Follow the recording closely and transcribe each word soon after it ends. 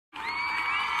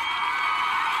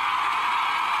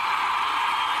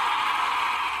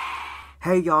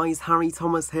Hey guys, Harry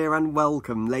Thomas here and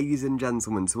welcome, ladies and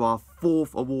gentlemen, to our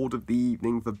fourth award of the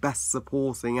evening for Best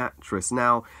Supporting Actress.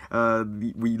 Now,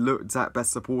 we looked at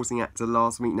Best Supporting Actor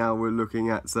last week, now we're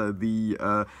looking at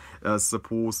the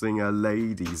supporting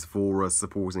ladies for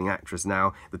Supporting Actress.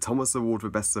 Now, the Thomas Award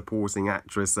for Best Supporting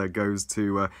Actress goes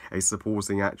to a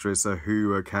supporting actress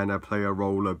who can play a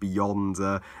role beyond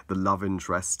the love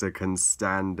interest, can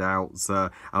stand out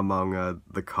among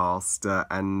the cast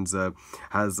and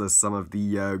has some of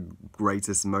the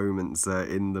greatest moments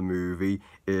in the movie.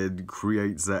 It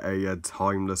creates a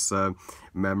timeless,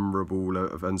 memorable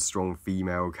and strong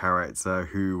female character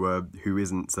who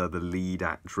isn't the lead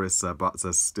actress but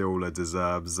still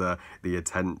deserves the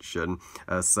attention.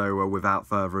 So without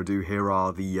further ado, here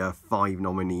are the 5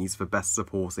 nominees for Best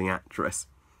Supporting Actress.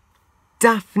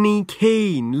 Dafne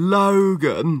Keen,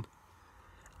 Logan.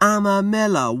 Amiah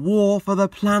Miller, War for the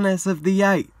Planet of the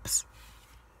Apes.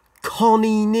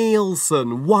 Connie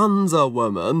Neilson, Wonder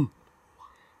Woman.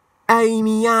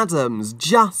 Amy Adams,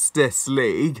 Justice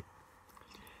League.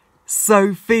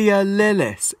 Sophia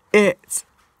Lillis, It.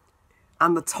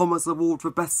 And the Thomas Award for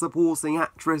Best Supporting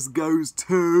Actress goes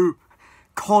to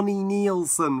Connie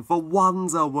Neilson for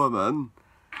Wonder Woman.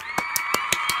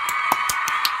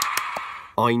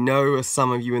 I know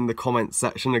some of you in the comments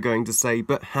section are going to say,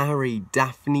 but Harry,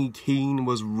 Dafne Keen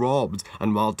was robbed.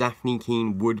 And while Dafne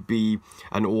Keen would be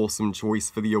an awesome choice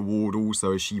for the award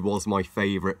also, as she was my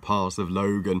favourite part of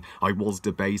Logan, I was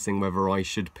debating whether I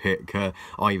should pick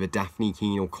either Dafne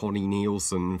Keen or Connie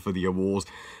Neilson for the award.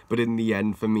 But in the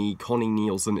end, for me, Connie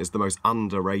Neilson is the most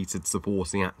underrated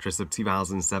supporting actress of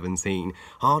 2017.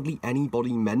 Hardly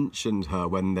anybody mentioned her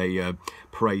when they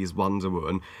praised Wonder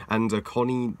Woman, and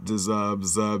Connie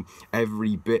deserves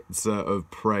every bit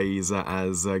of praise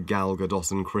as Gal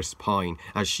Gadot and Chris Pine,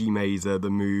 as she made the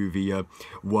movie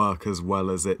work as well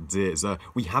as it did.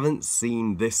 We haven't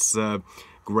seen this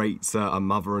great a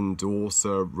mother and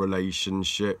daughter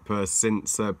relationship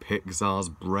since Pixar's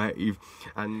Brave,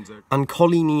 and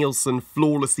Connie Neilson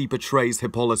flawlessly portrays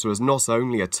Hippolyta as not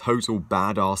only a total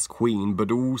badass queen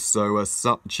but also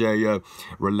such a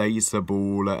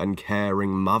relatable and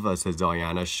caring mother to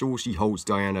Diana. Sure, she holds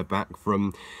Diana back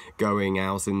from going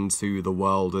out into the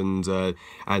world and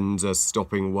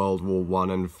stopping World War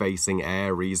I and facing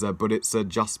Ares, but it's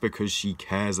just because she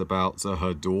cares about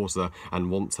her daughter and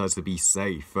wants her to be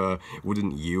safe.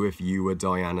 Wouldn't you if you were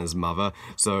Diana's mother?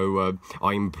 So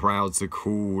I'm proud to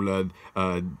call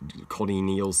Connie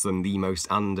Neilson the most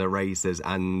underrated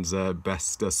and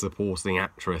best supporting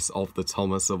actress of the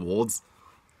Thomas Awards.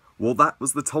 Well, that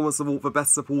was the Thomas Award for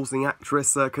Best Supporting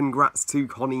Actress. Congrats to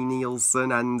Connie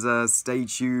Neilson, and stay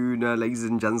tuned, ladies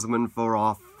and gentlemen, for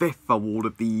our 5th award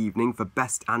of the evening for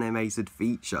Best Animated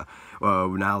Feature.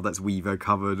 Now that we've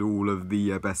covered all of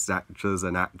the best actors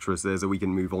and actresses, we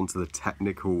can move on to the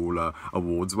technical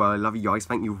awards. Well, I love you guys.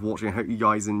 Thank you for watching. I hope you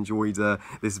guys enjoyed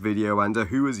this video. And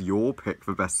who is your pick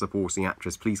for Best Supporting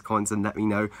Actress? Please comment and let me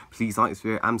know. Please like this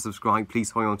video and subscribe.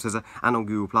 Please follow me on Twitter and on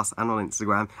Google Plus and on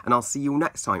Instagram. And I'll see you all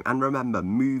next time. And remember,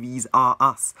 movies are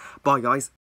us. Bye, guys.